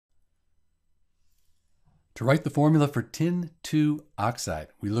To write the formula for tin 2 oxide,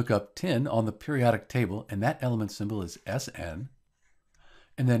 we look up tin on the periodic table, and that element symbol is Sn.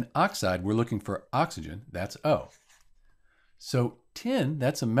 And then oxide, we're looking for oxygen, that's O. So tin,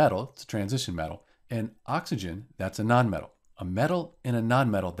 that's a metal, it's a transition metal, and oxygen, that's a nonmetal. A metal and a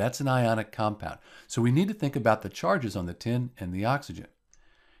nonmetal, that's an ionic compound. So we need to think about the charges on the tin and the oxygen.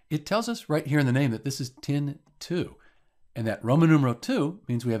 It tells us right here in the name that this is tin 2, and that Roman numeral 2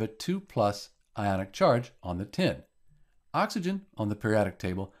 means we have a 2 plus ionic charge on the tin. Oxygen on the periodic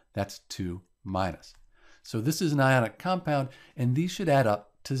table, that's 2 minus. So this is an ionic compound, and these should add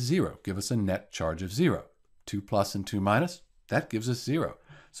up to 0, give us a net charge of 0. 2 plus and 2 minus, that gives us 0.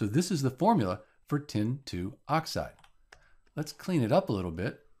 So this is the formula for tin 2 oxide. Let's clean it up a little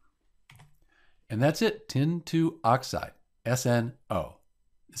bit. And that's it, tin 2 oxide, SnO.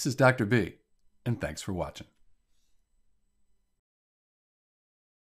 This is Dr. B, and thanks for watching.